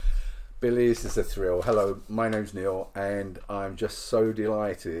Billy, this is a thrill. Hello, my name's Neil, and I'm just so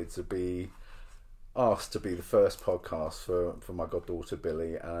delighted to be asked to be the first podcast for my goddaughter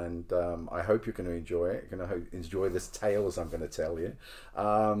Billy, and I hope you're going to enjoy it. You're going to enjoy this tales I'm going to tell you,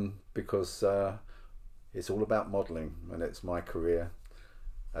 because it's all about modelling, and it's my career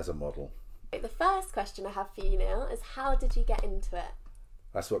as a model. The first question I have for you, Neil, is how did you get into it?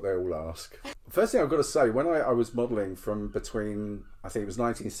 That's what they all ask. First thing I've got to say, when I was modelling from between, I think it was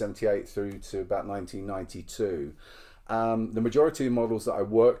 1978 through to about 1992, the majority of models that I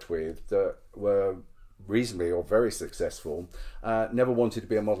worked with that were reasonably or very successful never wanted to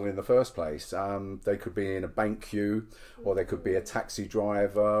be a model in the first place. They could be in a bank queue, or they could be a taxi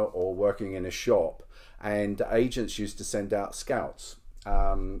driver, or working in a shop, and agents used to send out scouts.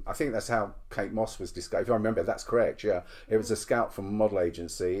 I think that's how Kate Moss was discovered. If I remember, that's correct. Yeah, it was a scout from a model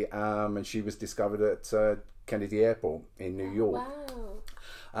agency, and she was discovered at Kennedy Airport in New York.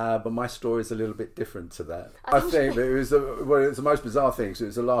 Wow. But my story is a little bit different to that. I think it was the most bizarre thing. So it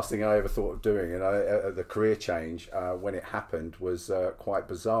was the last thing I ever thought of doing, and the career change when it happened was quite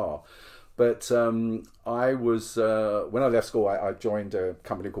bizarre. But I was, when I left school, I joined a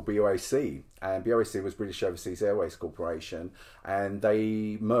company called BOAC, and BOAC was British Overseas Airways Corporation, and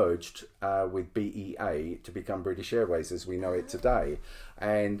they merged with BEA to become British Airways as we know it today.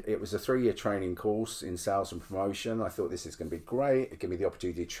 And it was a 3-year training course in sales and promotion. I thought, this is going to be great. It gave me the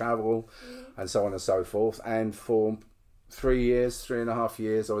opportunity to travel and so on and so forth. And for 3.5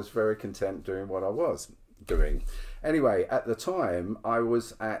 years, I was very content doing what I was doing. Anyway, at the time, I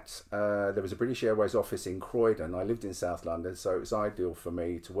was at, there was a British Airways office in Croydon. I lived in South London, so it was ideal for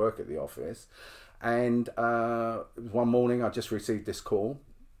me to work at the office. And one morning, I just received this call,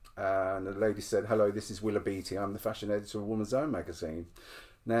 and the lady said, "Hello, this is Willa Beattie. I'm the fashion editor of Woman's Own magazine."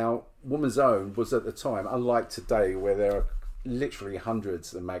 Now, Woman's Own was at the time, unlike today, where there are literally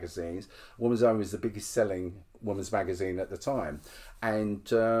hundreds of magazines, Woman's Own was the biggest selling women's magazine at the time.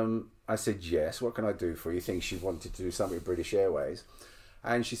 And I said, "Yes, what can I do for you?" Think she wanted to do something with British Airways.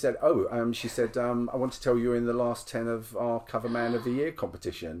 And she said, I want to tell you in the last 10 of our Cover Man of the Year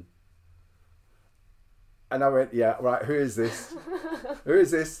competition. And I went, "Yeah, right, who is this? Who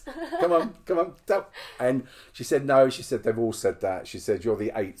is this? Come on, tell." And she said, "No," she said, "they've all said that." She said, "You're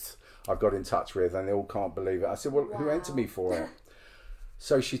the 8th I've got in touch with, and they all can't believe it." I said, "Well, wow. Who entered me for it?"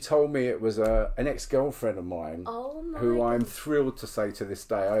 So she told me it was an ex-girlfriend of mine, who I'm thrilled to say to this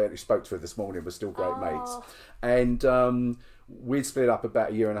day, I actually spoke to her this morning, we're still great mates. And we'd split up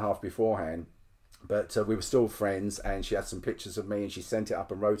about 1.5 years beforehand, but we were still friends, and she had some pictures of me, and she sent it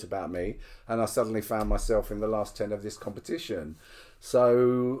up and wrote about me, and I suddenly found myself in the last 10 of this competition.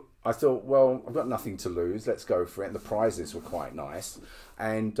 So I thought, well, I've got nothing to lose, let's go for it, and the prizes were quite nice.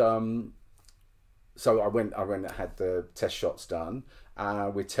 And so I went and had the test shots done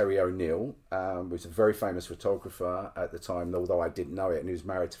with Terry O'Neill, who was a very famous photographer at the time, although I didn't know it, and he was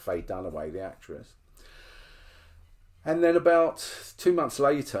married to Faye Dunaway, the actress. And then about 2 months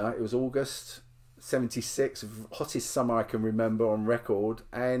later, it was August 76, hottest summer I can remember on record,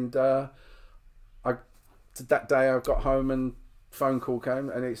 and that day I got home and phone call came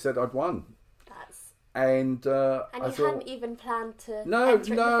and it said I'd won. And you hadn't even planned to No.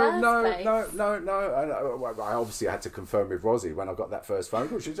 I obviously had to confirm with Rosie when I got that first phone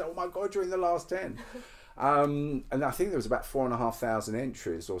call. She said, "Oh my God, you're in the last 10." And I think there was about 4,500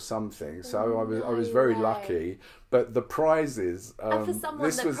 entries or something. So I was very lucky. But the prizes, and for someone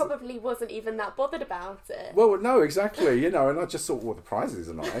that probably wasn't even that bothered about it. Well, no, exactly. And I just thought, well, the prizes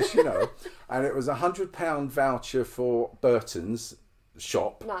are nice, And it was a £100 voucher for Burton's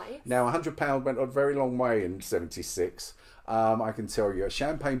shop. Nice. Now, £100 went a very long way in 76. I can tell you, a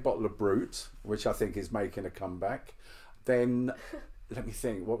champagne bottle of Brut, which I think is making a comeback. Then, let me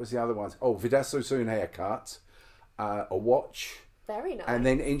think, what was the other ones? Oh, Vidasso Soon haircut, a watch. Very nice. And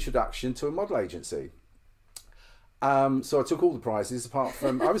then introduction to a model agency. So I took all the prizes apart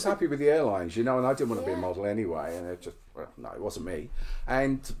from, I was happy with the airlines, and I didn't want to be a model anyway, and it wasn't me.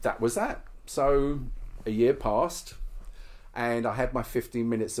 And that was that. So a year passed, and I had my 15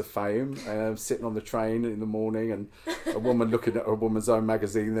 minutes of fame, sitting on the train in the morning, and a woman looking at a Woman's Own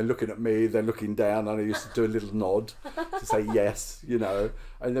magazine, they're looking at me, they're looking down, and I used to do a little nod to say yes,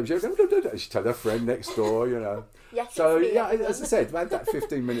 and then she told her friend next door, Yes, so yeah, as I said, I had that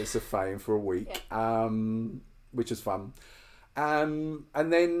 15 minutes of fame for a week, which was fun. And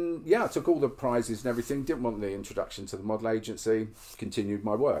then, I took all the prizes and everything, didn't want the introduction to the model agency, continued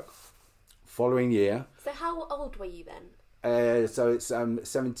my work. Following year. So how old were you then? So it's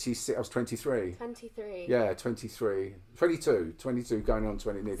 76. I was 23. 23. Yeah, 23. 22 going on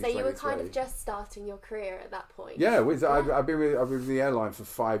 20, nearly 23. So you were kind of just starting your career at that point. Yeah, I've been with the airline for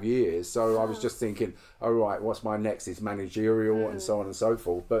 5 years, so I was just thinking, all right, what's my next? Is managerial and so on and so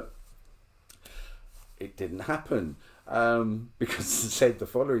forth. But it didn't happen because, as I said, the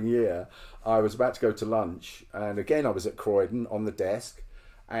following year I was about to go to lunch, and again I was at Croydon on the desk.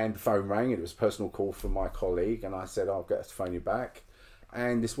 And the phone rang, and it was a personal call from my colleague, and I said, I'll get to phone you back.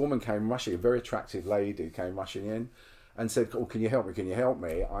 And this woman came rushing, a very attractive lady came rushing in and said, oh, can you help me? Can you help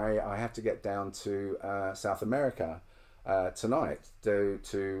me? I have to get down to South America tonight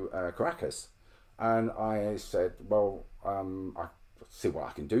to Caracas. And I said, well, I see what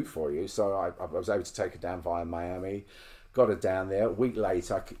I can do for you. So I was able to take her down via Miami, got her down there. A week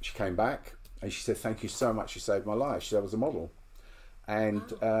later, she came back, and she said, thank you so much, you saved my life. She said, I was a model. And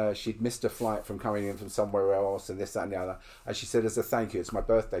she'd missed a flight from coming in from somewhere else, and this, that, and the other. And she said, as a thank you, it's my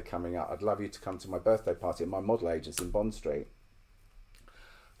birthday coming up. I'd love you to come to my birthday party at my model agency in Bond Street.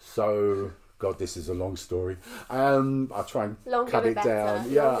 So, God, this is a long story. I'll try and cut it down.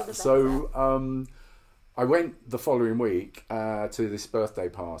 Yeah. So I went the following week to this birthday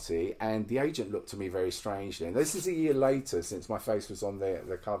party, and the agent looked at me very strangely. And this is a year later, since my face was on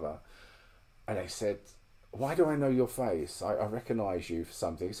the cover. And they said, why do I know your face? I recognise you for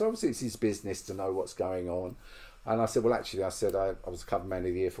something. So obviously it's his business to know what's going on. And I said, well, actually, I was cover man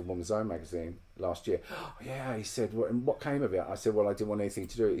of the year for Woman's Own magazine last year. Oh, yeah, he said, what came of it? I said, well, I didn't want anything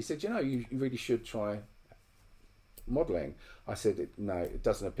to do with it. He said, you really should try modelling. I said, no, it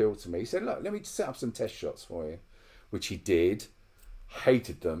doesn't appeal to me. He said, look, let me set up some test shots for you, which he did.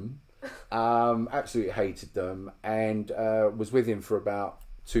 Hated them, absolutely hated them, and was with him for about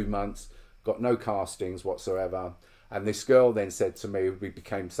 2 months. Got no castings whatsoever. And this girl then said to me,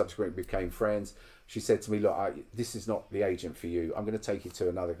 subsequently became friends. She said to me, look, this is not the agent for you. I'm going to take you to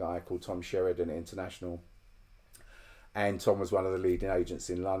another guy called Tom Sheridan at International. And Tom was one of the leading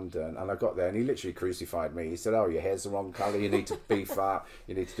agents in London. And I got there and he literally crucified me. He said, oh, your hair's the wrong colour. You need to beef up.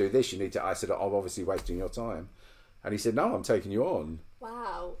 You need to do this. I said, I'm obviously wasting your time. And he said, no, I'm taking you on.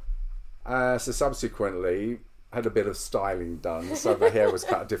 Wow. So subsequently, had a bit of styling done, so my hair was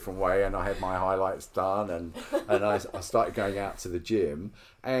cut a different way, and I had my highlights done, and I started going out to the gym,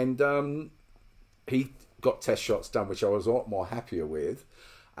 and he got test shots done, which I was a lot more happier with,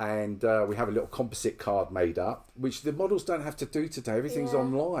 and we have a little composite card made up, which the models don't have to do today. Everything's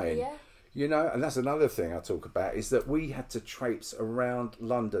online. Yeah. You know, and that's another thing I talk about, is that we had to traipse around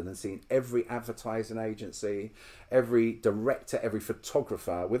London and see every advertising agency, every director, every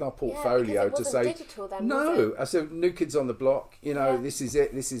photographer with our portfolio to say, digital then, no, I said, new kids on the block, you know, this is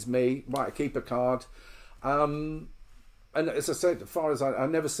it, this is me, right, keep a card. And as I said, as far as I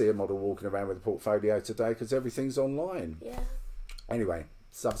never see a model walking around with a portfolio today because everything's online. Yeah. Anyway,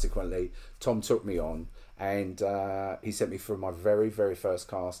 subsequently, Tom took me on. And he sent me for my very, very first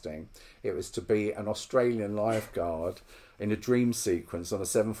casting. It was to be an Australian lifeguard in a dream sequence on a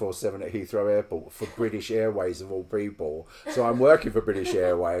 747 at Heathrow Airport for British Airways of all people. So I'm working for British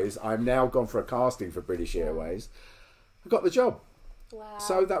Airways. I'm now gone for a casting for British Airways. I got the job. Wow.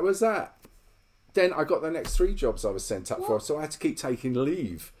 So that was that. Then I got the next 3 jobs I was sent up for. So I had to keep taking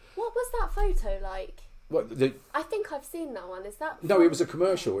leave. What was that photo like? What, I think I've seen that one. Is that? No, it was a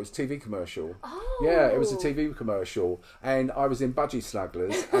commercial. It was a TV commercial. Oh. Yeah, it was a TV commercial. And I was in Budgie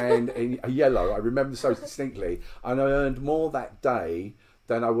Slugglers and in yellow. I remember so distinctly. And I earned more that day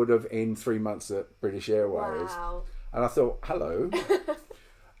than I would have in 3 months at British Airways. Wow. And I thought, hello.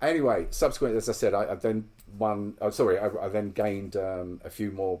 Anyway, subsequently, as I said, I then I then gained a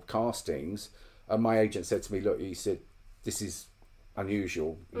few more castings. And my agent said to me, look, he said, this is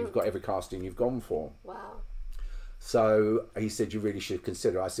unusual. You've got every casting you've gone for. Wow. So he said, you really should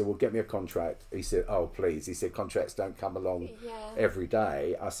consider. I said, well, get me a contract. He said, oh, please. He said, contracts don't come along every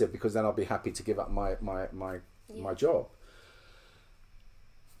day. I said, because then I'll be happy to give up my job.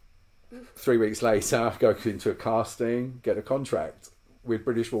 3 weeks later, I go into a casting, get a contract with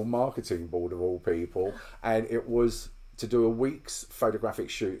British Wool Marketing Board of all people, and it was to do a week's photographic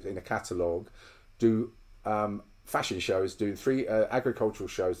shoot in a catalogue, do fashion shows, do 3 agricultural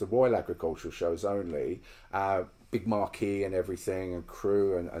shows, the Royal Agricultural shows only, big marquee and everything, and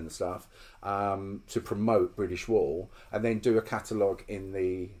crew and stuff, to promote British Wool, and then do a catalogue in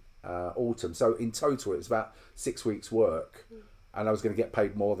the autumn. So in total, it was about 6 weeks' work, and I was going to get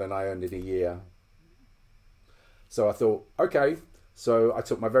paid more than I earned in a year. So I thought, okay. So I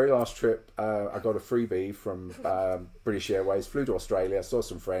took my very last trip. I got a freebie from British Airways, flew to Australia, saw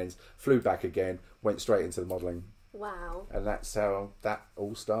some friends, flew back again, went straight into the modelling. Wow. And that's how that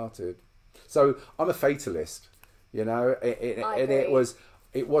all started. So I'm a fatalist. you know.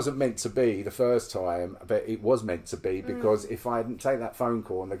 It wasn't meant to be the first time, but it was meant to be, because if I hadn't taken that phone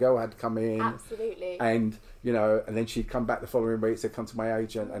call and the girl had to come in, absolutely, and you know, and then she'd come back the following week, said come to my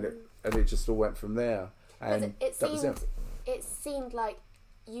agent, and it just all went from there. And it seemed like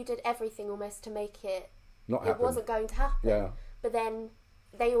you did everything almost to make it not happen. It wasn't going to happen. Yeah. But then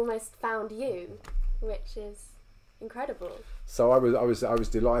they almost found you, which is incredible. So I was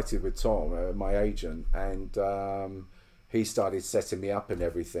delighted with Tom, my agent, and he started setting me up and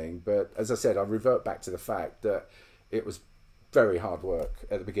everything. But as I said, I revert back to the fact that it was very hard work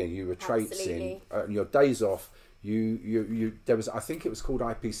at the beginning. You were traipsing, your days off. There was, I think it was called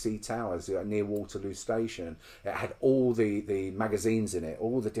IPC Towers near Waterloo Station. It had all the magazines in it,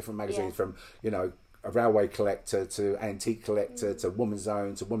 all the different magazines, from, you know, a railway collector to antique collector to woman's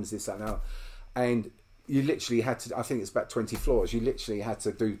own to woman's this, that, and that. And you literally had to, I think it's about 20 floors. You literally had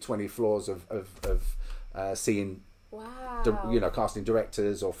to do 20 floors of seeing, you know, casting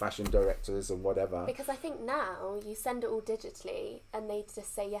directors or fashion directors or whatever. Because I think now you send it all digitally and they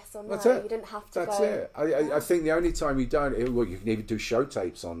just say yes or no. That's it. You didn't have to That's go. it. I think the only time you don't, well, you can even do show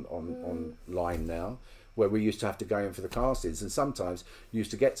tapes online now, where we used to have to go in for the castings, and sometimes you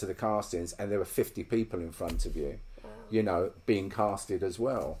used to get to the castings and there were 50 people in front of you, you know, being casted as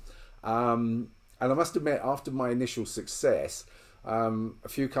well. And I must admit, after my initial success, a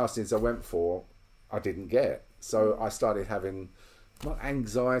few castings I went for, I didn't get. So I started having, not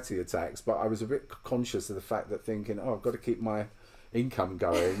anxiety attacks, but I was a bit conscious of the fact that thinking, oh, I've got to keep my income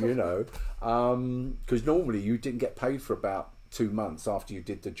going, you know, because normally you didn't get paid for about 2 months after you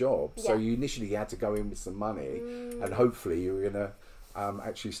did the job. So you initially had to go in with some money and hopefully you were going to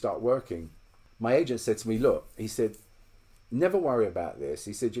actually start working. My agent said to me, look, he said, never worry about this.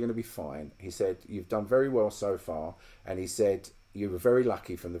 He said, you're going to be fine. He said, you've done very well so far. And he said, you were very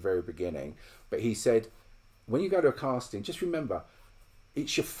lucky from the very beginning. But he said, when you go to a casting, just remember,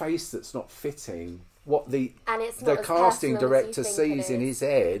 it's your face that's not fitting what the casting director sees in his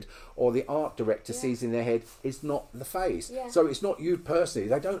head, or the art director sees in their head, is not the face. So it's not you personally.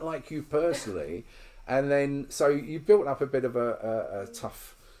 They don't like you personally. And then, so you built up a bit of a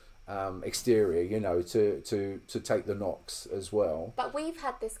tough exterior, you know, to take the knocks as well. But we've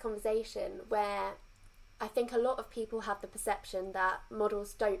had this conversation where I think a lot of people have the perception that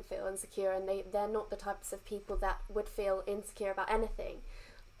models don't feel insecure, and they're not the types of people that would feel insecure about anything.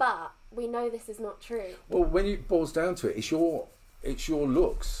 But we know this is not true. Well, when it boils down to it, it's your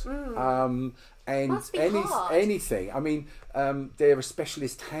looks. And anything. I mean, they're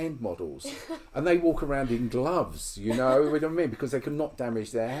specialist hand models, and they walk around in gloves. You know what I mean? Because they can not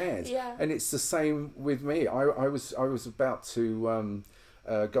damage their hands. Yeah. And it's the same with me. I was about to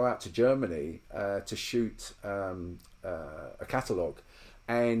go out to Germany to shoot a catalogue,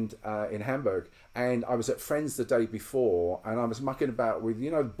 and in Hamburg, and I was at Friends the day before, and I was mucking about with, you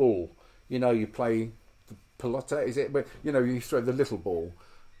know, the ball. You know, you play the pelota, is it? But you know, you throw the little ball,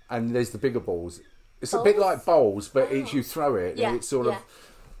 and there's the bigger balls. It's a bit like bowls, but it's you throw it, and it's sort of.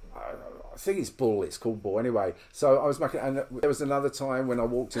 I think it's ball. It's called ball anyway. So I was mucking, and there was another time when I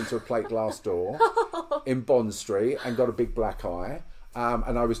walked into a plate glass door in Bond Street and got a big black eye.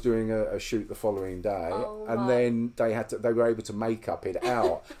 And I was doing a shoot the following day, and then they were able to make up it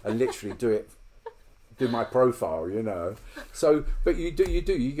out and literally do my profile, you know. So, but you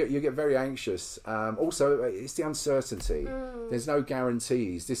get very anxious. Also, it's the uncertainty. There's no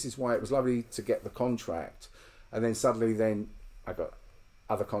guarantees. This is why it was lovely to get the contract, and then suddenly, I got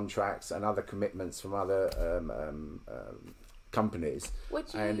other contracts and other commitments from other companies,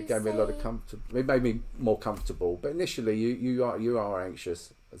 and it gave me a lot of comfort. It made me more comfortable. But initially, you are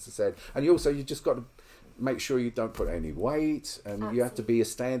anxious, as I said, and you just got to make sure you don't put any weight, and you have to be a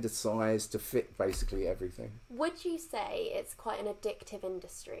standard size to fit basically everything. Would you say it's quite an addictive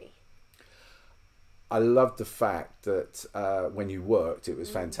industry? I loved the fact that when you worked, it was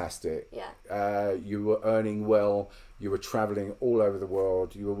fantastic. Yeah. You were earning well. You were travelling all over the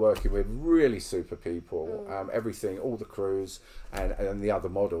world. You were working with really super people, everything, all the crews and the other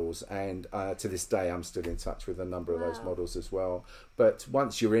models. And to this day, I'm still in touch with a number of those models as well. But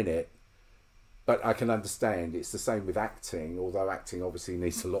once you're in it, but I can understand it's the same with acting, although acting obviously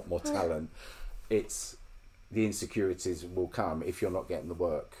needs a lot more talent. It's the insecurities will come if you're not getting the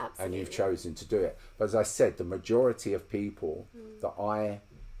work. Absolutely. And you've chosen to do it. But as I said, the majority of people that I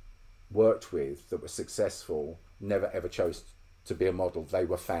worked with that were successful never ever chose to be a model. They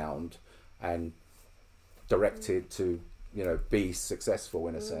were found and directed to, you know, be successful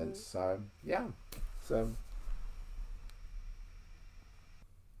in a sense. So yeah. So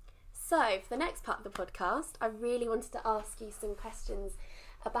for the next part of the podcast, I really wanted to ask you some questions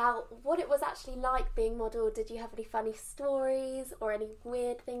about what it was actually like being model. Did you have any funny stories or any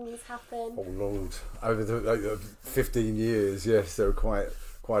weird things happen? Oh Lord, over the 15 years, yes, there were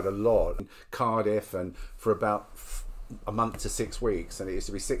quite a lot. Cardiff, and for about a month to 6 weeks, and it used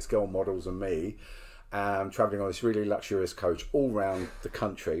to be 6 girl models and me, travelling on this really luxurious coach all around the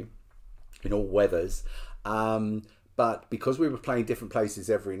country in all weathers. But because we were playing different places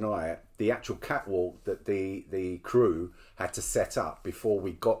every night, the actual catwalk that the crew had to set up before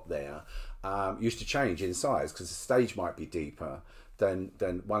we got there used to change in size, because the stage might be deeper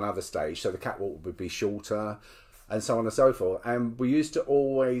than one other stage, so the catwalk would be shorter, and so on and so forth. And we used to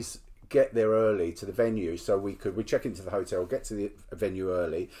always get there early to the venue, so we'd check into the hotel, get to the venue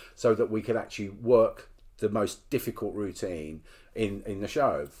early, so that we could actually work the most difficult routine in the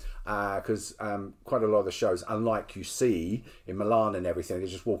show, because quite a lot of the shows, unlike you see in Milan and everything, they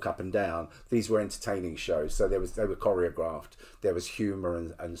just walk up and down. These were entertaining shows, so they were choreographed, there was humour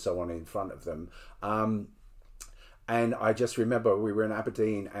and so on in front of them. And I just remember we were in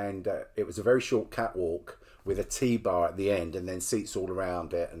Aberdeen, and it was a very short catwalk with a tea-bar at the end, and then seats all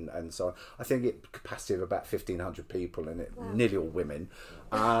around it, and so on. I think it capacity of about 1,500 people in it, wow. Nearly all women.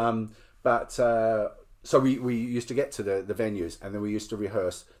 So we used to get to the venues, and then we used to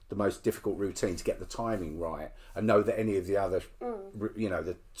rehearse the most difficult routine to get the timing right, and know that any of the other,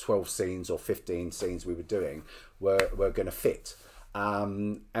 the 12 scenes or 15 scenes we were doing were going to fit.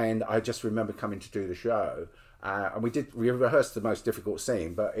 And I just remember coming to do the show, and we rehearsed the most difficult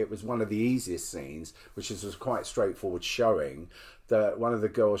scene, but it was one of the easiest scenes, which was quite straightforward showing. That one of the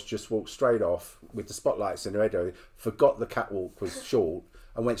girls just walked straight off with the spotlights in her head, forgot the catwalk was short,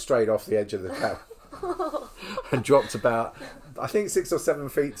 and went straight off the edge of the catwalk. And dropped about, I think, 6 or 7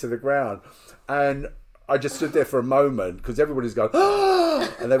 feet to the ground. And I just stood there for a moment, because everybody's going, ah!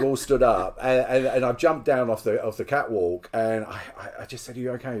 And they've all stood up, and I've jumped down off the catwalk, and I just said, "Are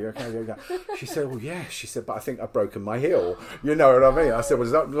you okay? You okay? You okay?" She said, "Well, yeah." She said, "But I think I've broken my heel." You know what I mean? I said, "Well,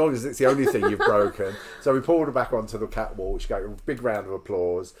 as long as it's the only thing you've broken." So we pulled her back onto the catwalk. She got a big round of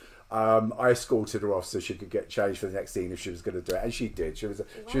applause. I escorted her off so she could get changed for the next scene if she was going to do it, and she did. She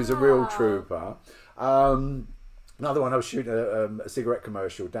was a real trooper. Another one, I was shooting a cigarette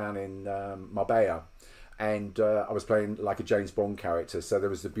commercial down in Marbella, and I was playing like a James Bond character. So there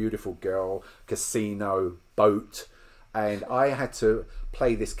was the beautiful girl, casino, boat, and I had to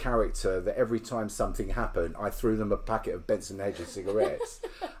play this character that every time something happened, I threw them a packet of Benson Hedges cigarettes.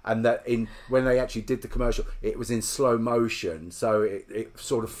 And that when they actually did the commercial, it was in slow motion, so it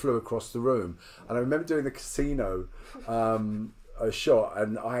sort of flew across the room. And I remember doing the casino a shot,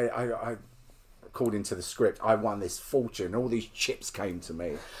 and I according to the script, I won this fortune. All these chips came to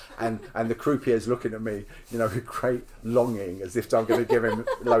me, and the croupier's looking at me, with great longing, as if I'm going to give him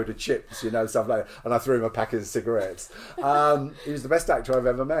a load of chips, stuff like that. And I threw him a packet of cigarettes. He was the best actor I've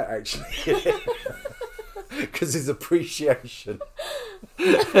ever met, actually, because his appreciation.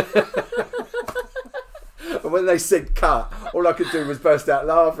 And when they said cut, all I could do was burst out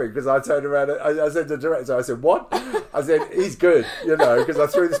laughing, because I turned around and I said to the director, I said, "What?" I said, "He's good," because I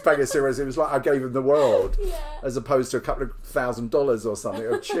threw this packet of cigarettes. It was like I gave him the world, as opposed to a couple of $1,000 or something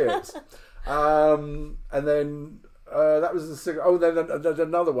of chips. And then that was the cigarette. Oh, then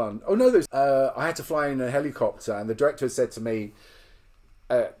another one. Oh no, I had to fly in a helicopter, and the director said to me,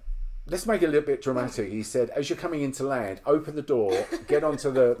 "Let's make it a little bit dramatic." He said, "As you're coming into land, open the door, get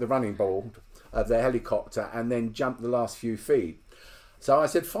onto the running board of the helicopter, and then jump the last few feet." So I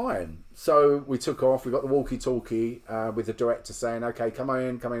said, "Fine." So we took off. We got the walkie-talkie with the director saying, "Okay, come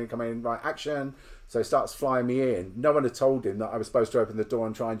in, right, action." So he starts flying me in. No one had told him that I was supposed to open the door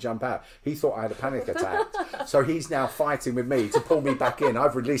and try and jump out. He thought I had a panic attack. So he's now fighting with me to pull me back in.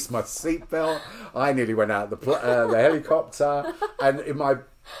 I've released my seatbelt. I nearly went out the helicopter. And in my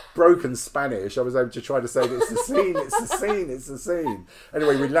broken Spanish, I was able to try to say that it's the scene.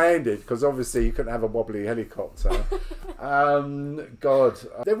 Anyway, we landed, because obviously you couldn't have a wobbly helicopter.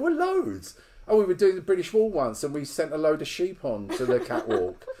 There were loads. Oh, we were doing the British Wall once, and we sent a load of sheep on to the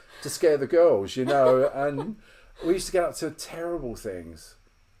catwalk to scare the girls, and we used to get up to terrible things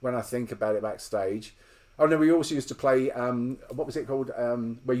when I think about it backstage. Oh no, we also used to play, what was it called,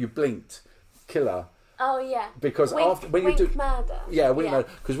 where you blinked, Killer. Oh yeah. Because Wink Murder. Yeah, Wink Murder.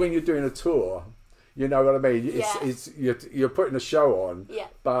 Because when you're doing a tour, you know what I mean. It's you're putting a show on. Yeah.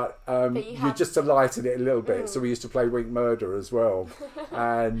 But you're just to lighten it a little bit. So we used to play Wink Murder as well,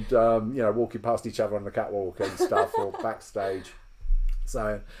 and walking past each other on the catwalk and stuff, or backstage.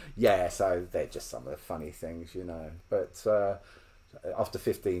 So so they're just some of the funny things, But after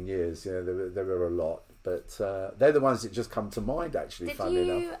 15 years, there were a lot. But they're the ones that just come to mind, actually. Funny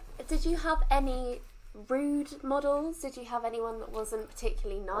enough. Did you have any rude models? Did you have anyone that wasn't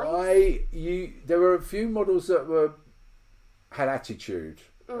particularly nice? There were a few models that had attitude.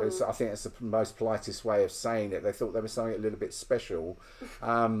 I think that's the most politest way of saying it. They thought there was something a little bit special,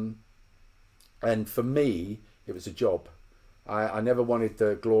 and for me, it was a job. I never wanted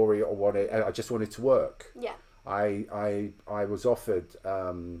the glory or I just wanted to work. Yeah. I was offered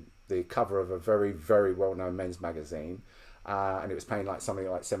the cover of a very, very well-known men's magazine, and it was paying like something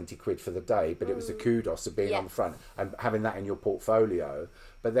like 70 quid for the day, but it was the kudos of being on the front and having that in your portfolio.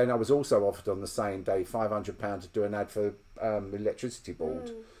 But then I was also offered on the same day £500 to do an ad for the electricity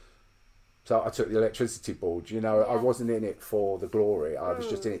board. So I took the electricity board. You know, I wasn't in it for the glory. I was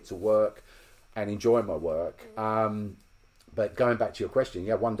just in it to work and enjoy my work. But going back to your question,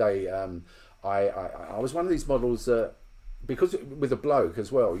 one day I was one of these models that, because with a bloke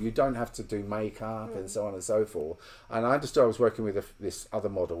as well, you don't have to do makeup and so on and so forth. And I understood I was working with this other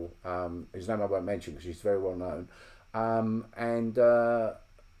model, whose name I won't mention because she's very well known. And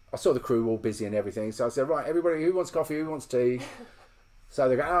I saw the crew all busy and everything. So I said, right, everybody, who wants coffee, who wants tea? So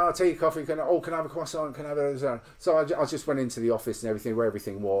they go, tea, coffee, can I have a croissant, can I have a... So I just went into the office and everything, where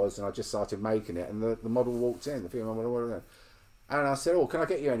everything was, and I just started making it. And the model walked in, the female model walked in. And I said, can I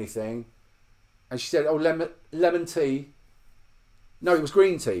get you anything? And she said, lemon tea. No, it was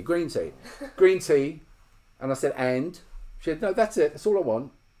green tea. Green tea. And I said, and? She said, no, that's it. That's all I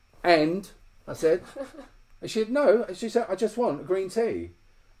want. And? I said. And she said, no. And she said, I just want green tea.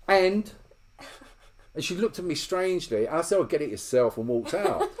 And she looked at me strangely. And I said, get it yourself, and walked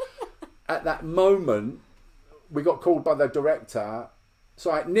out. At that moment, we got called by the director. So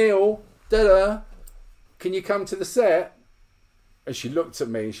like, Neil, can you come to the set? And she looked at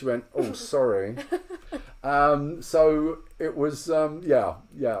me and she went, sorry. So it was,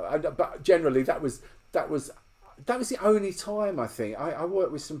 but generally that was the only time, I think. I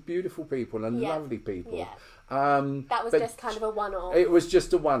worked with some beautiful people and lovely people. Yeah. That was just kind of a one-off. It was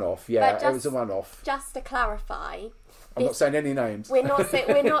just a one-off, it was a one-off. Just to clarify, I'm not saying any names. We're not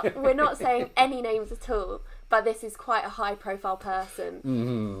saying any names at all, but this is quite a high-profile person.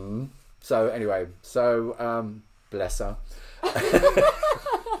 Mm-hmm. So anyway, bless her.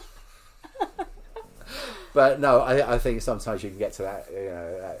 But no, I think sometimes you can get to that,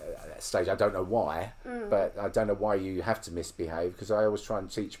 that stage. I don't know why, but I don't know why you have to misbehave, because I always try and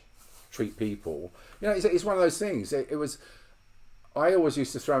treat people. It's one of those things. I always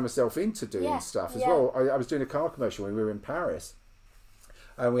used to throw myself into doing stuff as well. I was doing a car commercial when we were in Paris,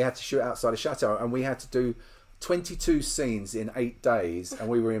 and we had to shoot outside a chateau, and we had to do 22 scenes in 8 days, and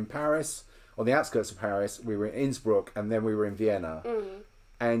we were in Paris. On the outskirts of Paris, we were in Innsbruck, and then we were in Vienna.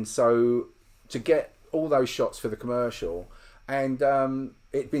 And so to get all those shots for the commercial, and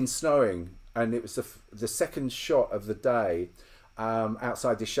it'd been snowing, and it was the second shot of the day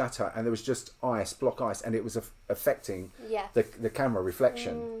outside the chateau, and there was just block ice, and it was affecting the camera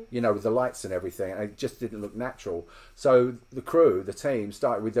reflection, with the lights and everything, and it just didn't look natural. So the team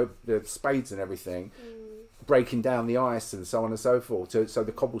started with the spades and everything, breaking down the ice and so on and so forth, so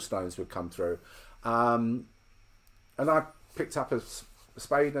the cobblestones would come through. And I picked up a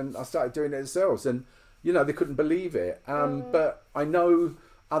spade and I started doing it ourselves, and they couldn't believe it. But I know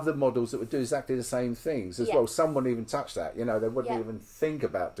other models that would do exactly the same things as well. Some wouldn't even touch that, they wouldn't even think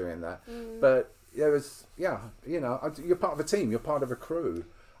about doing that. But there was, you're part of a team, you're part of a crew.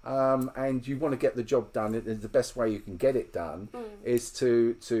 And you want to get the job done. The best way you can get it done is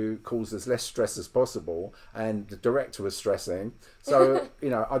to cause as less stress as possible. And the director was stressing, so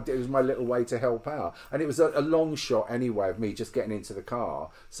it was my little way to help out. And it was a long shot anyway of me just getting into the car,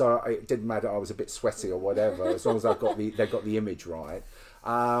 so it didn't matter. I was a bit sweaty or whatever, as long as they got the image right.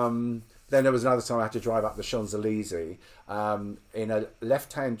 Then there was another time I had to drive up the Champs-Élysées in a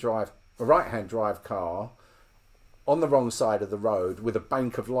right-hand drive car, on the wrong side of the road, with a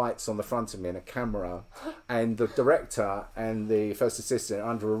bank of lights on the front of me and a camera, and the director and the first assistant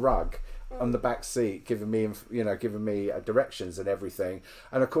under a rug on the back seat, giving me directions and everything.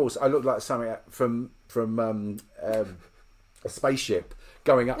 And of course, I looked like something from a spaceship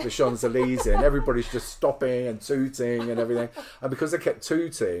going up the Champs-Élysées, and everybody's just stopping and tooting and everything. And because they kept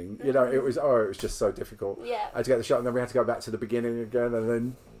tooting, it was just so difficult. Yeah. I had to get the shot, and then we had to go back to the beginning again, and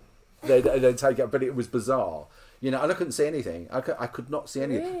then take it. But it was bizarre. And I couldn't see anything. I could not see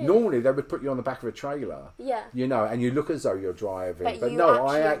anything. Really? Normally, they would put you on the back of a trailer. Yeah. And you look as though you're driving. But no,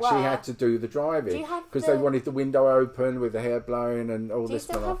 I actually had to do the driving. Because they wanted the window open with the hair blowing and all this.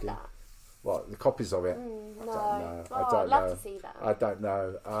 Do you still have that? What, the copies of it? No. I don't know. I'd love to see that. I don't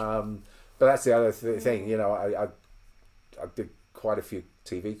know. But that's the other thing. I did quite a few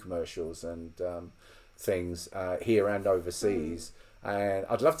TV commercials and things here and overseas. And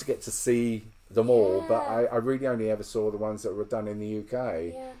I'd love to get to see them all, but I really only ever saw the ones that were done in the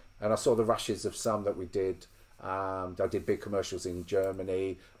UK. Yeah. And I saw the rushes of some that we did. I did big commercials in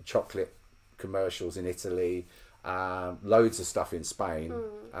Germany, chocolate commercials in Italy, loads of stuff in Spain.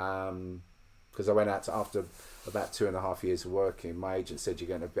 Because I went out after about 2.5 years of working, my agent said you're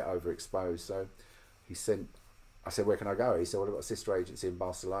getting a bit overexposed. So he sent, I said, where can I go? He said, well, I've got a sister agency in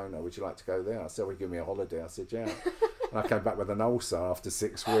Barcelona. Would you like to go there? I said, well, give me a holiday. I said, yeah. And I came back with an ulcer after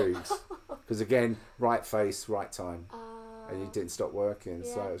 6 weeks. Because again, right face, right time. And you didn't stop working,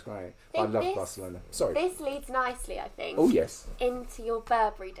 so it was great. I love Barcelona. Sorry. This leads nicely, I think. Oh, yes. Into your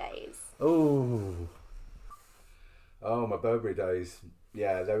Burberry days. Oh, my Burberry days.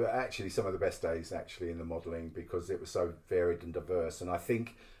 Yeah, they were actually some of the best days actually in the modelling because it was so varied and diverse. And I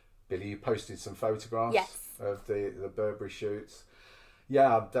think, Billy, you posted some photographs of the Burberry shoots.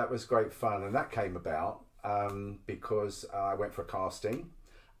 Yeah, that was great fun. And that came about because I went for a casting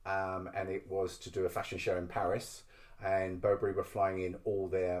and it was to do a fashion show in Paris. And Burberry were flying in all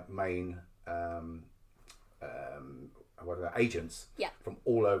their main agents from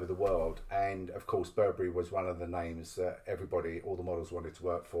all over the world. And of course, Burberry was one of the names that all the models wanted to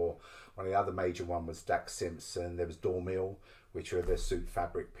work for. One of the other major one was Dax Simpson. There was Dormil, which were the suit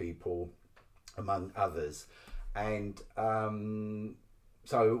fabric people, among others. And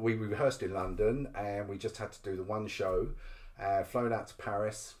so we rehearsed in London and we just had to do the one show, flown out to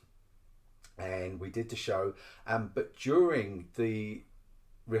Paris. And we did the show, but during the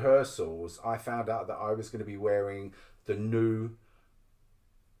rehearsals, I found out that I was going to be wearing the new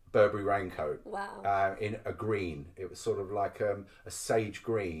Burberry raincoat. Wow! In a green, it was sort of like a sage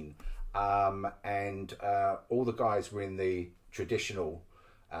green, and all the guys were in the traditional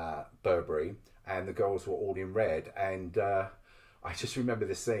Burberry, and the girls were all in red, and I just remember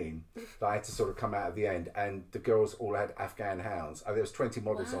the scene that I had to sort of come out at the end, and the girls all had Afghan hounds. There was 20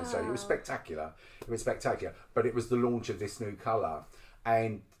 models on stage. It was spectacular. But it was the launch of this new colour,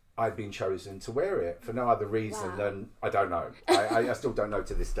 and I'd been chosen to wear it for no other reason than, I don't know. I still don't know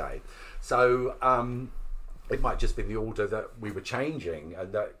to this day. So it might just be the order that we were changing,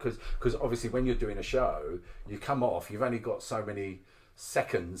 and that because obviously when you're doing a show, you come off, you've only got so many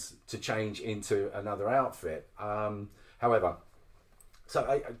seconds to change into another outfit. However, so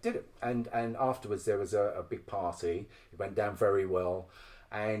I did it, and afterwards there was a big party. It went down very well,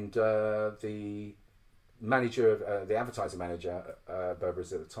 and the manager, the advertising manager,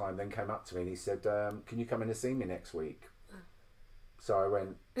 Burberry's at the time, then came up to me and he said, "Can you come in and see me next week?" So I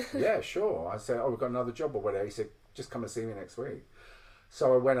went, "Yeah, sure." I said, "Oh, we've got another job or whatever." He said, "Just come and see me next week."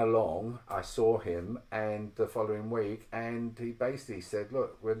 So I went along. I saw him, and the following week, and he basically said,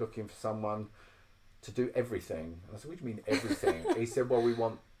 "Look, we're looking for someone to do everything." I said, "What do you mean everything?" He said, "Well, we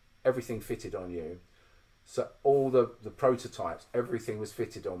want everything fitted on you." So all the prototypes, everything was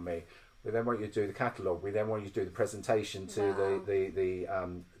fitted on me. We then want you to do the catalogue. We then want you to do the presentation to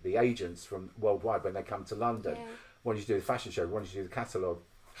the agents from worldwide when they come to London. Yeah. We want you to do the fashion show. We want you to do the catalogue.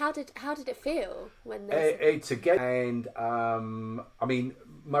 How did it feel when I mean,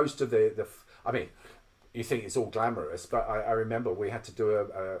 most of the I mean, you think it's all glamorous, but I remember we had to do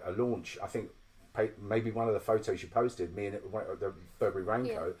a launch. I think maybe one of the photos you posted, me and the Burberry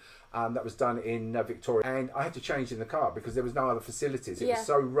raincoat, that was done in Victoria, and I had to change in the car because there was no other facilities. It was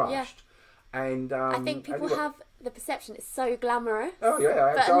so rushed, and I think people have the perception it's so glamorous. Oh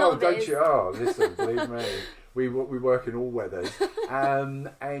yeah, but don't you? Oh, listen, believe me, we work in all weathers,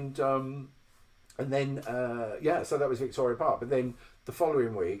 and then so that was Victoria Park. But then the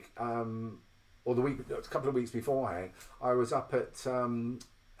following week, or a couple of weeks beforehand, I was up at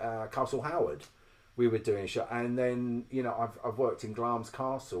Castle Howard. We were doing a show, and then I've worked in Glamis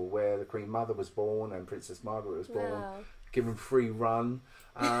Castle where the Queen Mother was born and Princess Margaret was born, given free run,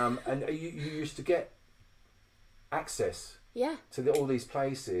 and you used to get access to all these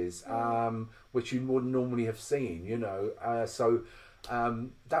places, which you wouldn't normally have seen, so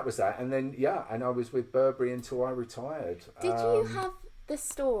that was that. And then and I was with Burberry until I retired. Did you have the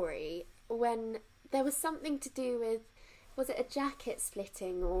story when there was something to do with, was it a jacket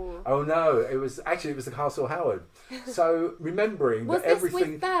splitting or? Oh no, it was the Castle Howard. So remembering was that this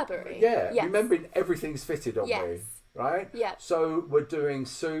everything with Burberry? Yes. Remembering everything's fitted on me, right? Yeah. So we're doing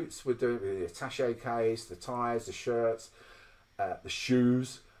suits, we're doing the attaché case, the ties, the shirts, the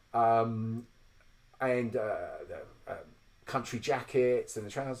shoes, and the country jackets and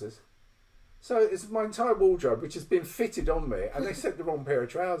the trousers. So it's my entire wardrobe which has been fitted on me, and they sent the wrong pair of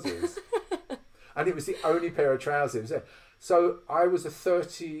trousers. And it was the only pair of trousers there. So I was a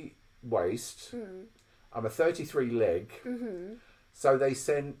 30 waist. I'm a 33 leg. Mm-hmm. So they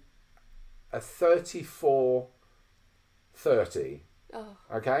sent a 34 30. Oh.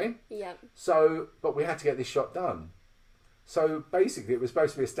 Okay? Yeah. So, but we had to get this shot done. So basically, it was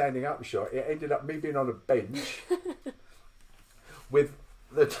supposed to be a standing up shot. It ended up me being on a bench with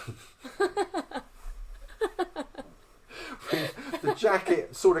the with the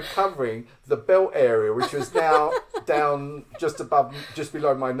jacket sort of covering the belt area, which was now down just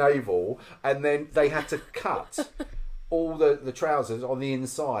below my navel, and then they had to cut all the trousers on the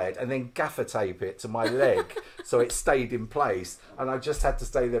inside and then gaffer tape it to my leg so it stayed in place, and I just had to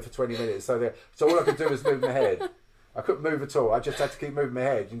stay there for 20 minutes. So all I could do was move my head. I couldn't move at all. I just had to keep moving my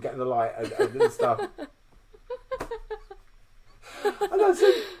head and getting the light and stuff. And I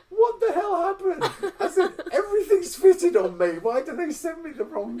said, what the hell happened? I said, everything's fitted on me. Why did they send me the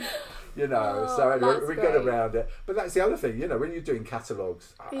wrong... so anyway, we get around it. But that's the other thing, when you're doing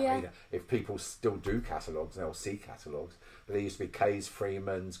catalogues, I mean, if people still do catalogues, they'll see catalogues. But there used to be Kay's,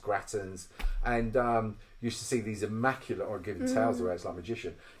 Freeman's, Grattan's, and you used to see these immaculate, or giving towels away, it's like a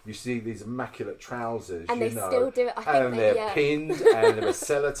magician. You see these immaculate trousers, and they still do it. I think and they're pinned, and they're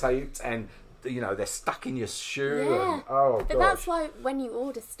sellotaped, and they're stuck in your shoe. Yeah. And, oh, but gosh. That's why when you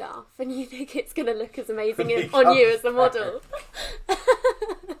order stuff and you think it's going to look as amazing on you as a model.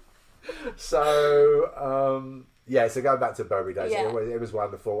 So, so going back to Burberry days, it was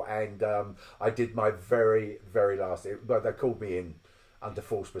wonderful. And I did my very, very last... they called me in under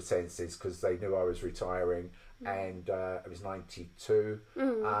false pretenses because they knew I was retiring. And it was 92.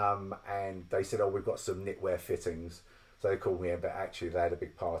 And they said, we've got some knitwear fittings. So they called me in, but actually they had a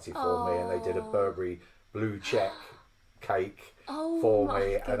big party for me, and they did a Burberry blue check cake for me.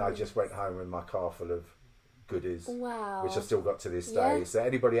 Goodness. And I just went home with my car full of goodies, wow, which I've still got to this day. So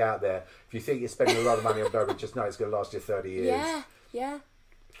anybody out there, if you think you're spending a lot of money on Burberry, just know it's going to last you 30 years.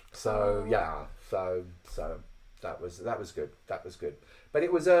 So so that was good. That was good. But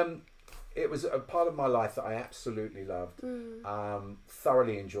it was a part of my life that I absolutely loved.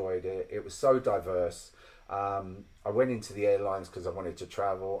 Thoroughly enjoyed it. It was so diverse. I went into the airlines because I wanted to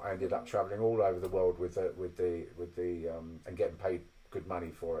travel. I ended up traveling all over the world with the and getting paid good money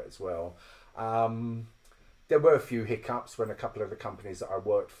for it as well. There were a few hiccups when a couple of the companies that I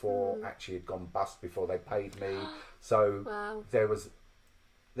worked for actually had gone bust before they paid me. So there was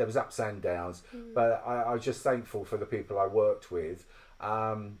ups and downs, but I was just thankful for the people I worked with.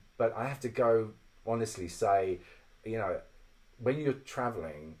 But I have to honestly say, when you're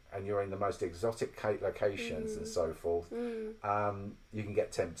traveling and you're in the most exotic locations and so forth, you can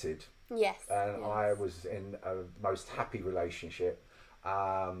get tempted. Yes. And I was in a most happy relationship,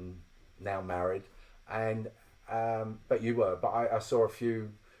 now married, and but I saw a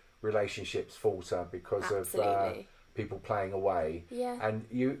few relationships falter because of people playing away. Yeah. And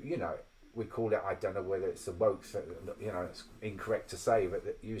we call it, I don't know whether it's a woke, it's incorrect to say, but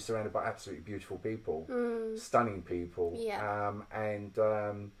that you're surrounded by absolutely beautiful people, stunning people. Yeah.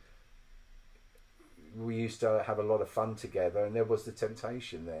 We used to have a lot of fun together, and there was the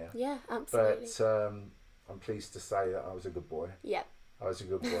temptation there. Yeah, absolutely. But I'm pleased to say that I was a good boy. Yeah. I was a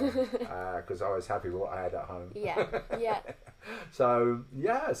good boy because I was happy with what I had at home. Yeah, yeah. So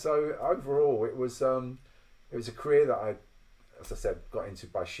overall, it was a career that I, as I said, got into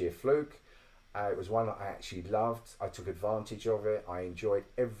by sheer fluke. It was one that I actually loved. I took advantage of it. I enjoyed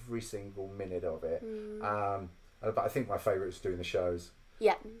every single minute of it. But I think my favourite was doing the shows.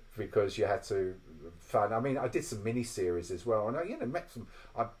 Yeah. Because you had to fun. I mean, I did some mini series as well, and I met some.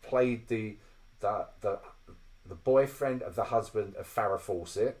 I played the boyfriend of the husband of Farrah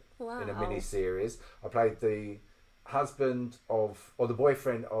Fawcett in a mini series. I played the husband of, or the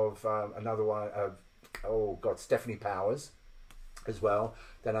boyfriend of another one of, Stephanie Powers as well.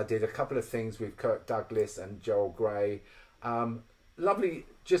 Then I did a couple of things with Kirk Douglas and Joel Grey. Lovely,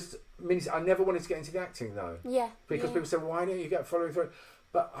 just minis. I never wanted to get into the acting though. Yeah. Because people said, why don't you get following through?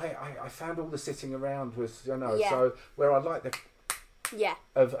 But I found all the sitting around was, so where I like the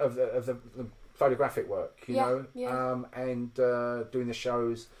of the photographic work, and doing the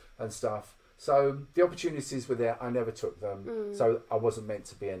shows and stuff. So the opportunities were there. I never took them. So I wasn't meant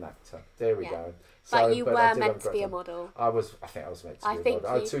to be an actor. There we go. So, but you were meant to be a model. I think I was meant to be a model.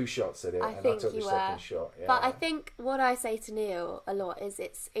 I had 2 shots at it, and I took the second shot. Yeah. But I think what I say to Neil a lot is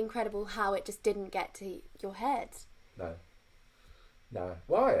it's incredible how it just didn't get to your head. No.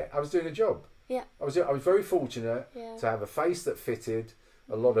 Why? I was doing a job. Yeah. I was very fortunate to have a face that fitted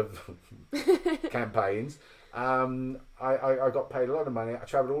a lot of campaigns. I got paid a lot of money. I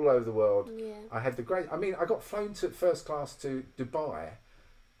travelled all over the world. Yeah. I had I got flown to first class to Dubai.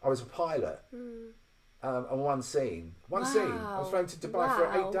 I was a pilot on one scene. I was flown to Dubai for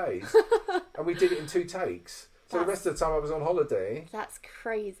 8 days, and we did it in 2 takes. So the rest of the time I was on holiday. That's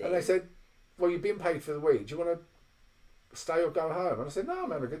crazy. And they said, "Well, you're being paid for the week. Do you want to stay or go home? And I said, no,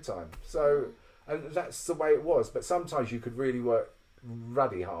 I'm having a good time. So, and that's the way it was. But sometimes you could really work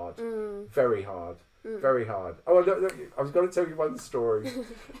ruddy hard, very hard. Very hard. Oh, look, I was going to tell you one story.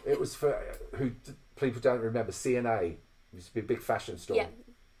 It was for people don't remember. C&A it used to be a big fashion store,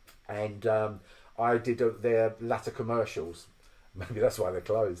 and I did their latter commercials. Maybe that's why they're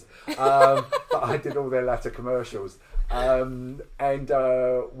closed. But I did all their latter commercials, and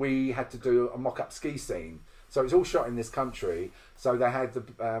we had to do a mock-up ski scene. So it was all shot in this country. So they had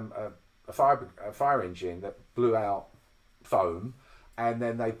a fire engine that blew out foam. And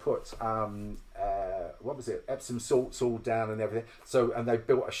then they put what was it? Epsom salts all down and everything. So and they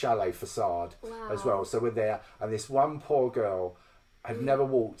built a chalet facade as well. So we're there, and this one poor girl had never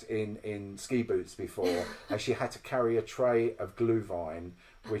walked in ski boots before, and she had to carry a tray of glühwein,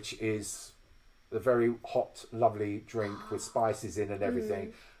 which is a very hot, lovely drink with spices in and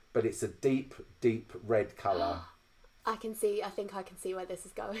everything. But it's a deep, deep red colour. I think I can see where this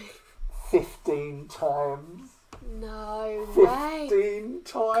is going. 15 times. No way. 15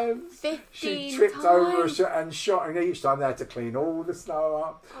 times. 15 She tripped over and shot, and each time they had to clean all the snow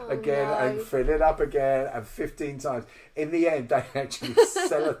up again and fill it up again, and 15 times. In the end, they actually not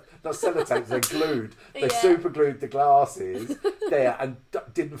sellotaped, they glued. They super glued the glasses there and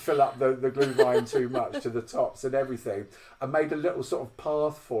didn't fill up the glühwein too much to the tops and everything, and made a little sort of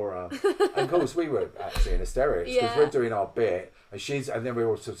path for her. And of course, we were actually in hysterics because we're doing our bit. And then we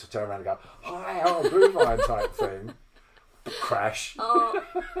all sort of turn around and go, hi, glühwein type thing. Crash.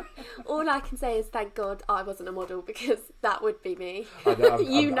 All I can say is thank God I wasn't a model, because that would be me. I know,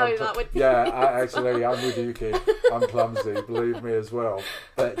 that would be me. I'm with you, kid. I'm clumsy, believe me as well.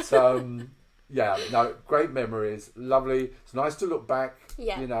 But great memories, lovely. It's nice to look back,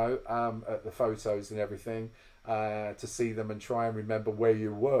 at the photos and everything. To see them and try and remember where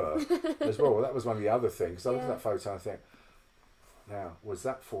you were as well. That was one of the other things. I look at that photo and I think, now, was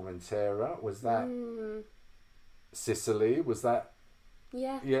that Formentera? Was that Sicily? Was that...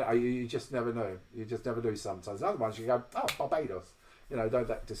 Yeah, you just never know. You just never do sometimes. Other ones you go, oh, Barbados. Know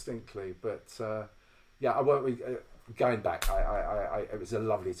that distinctly. But, I won't... going back, it was a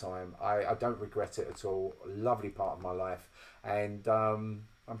lovely time. I don't regret it at all. A lovely part of my life. And I'm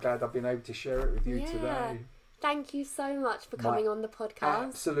glad I've been able to share it with you today. Thank you so much for coming on the podcast.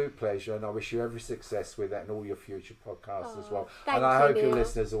 Absolute pleasure, and I wish you every success with that and all your future podcasts as well. And I hope your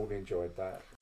listeners all enjoyed that.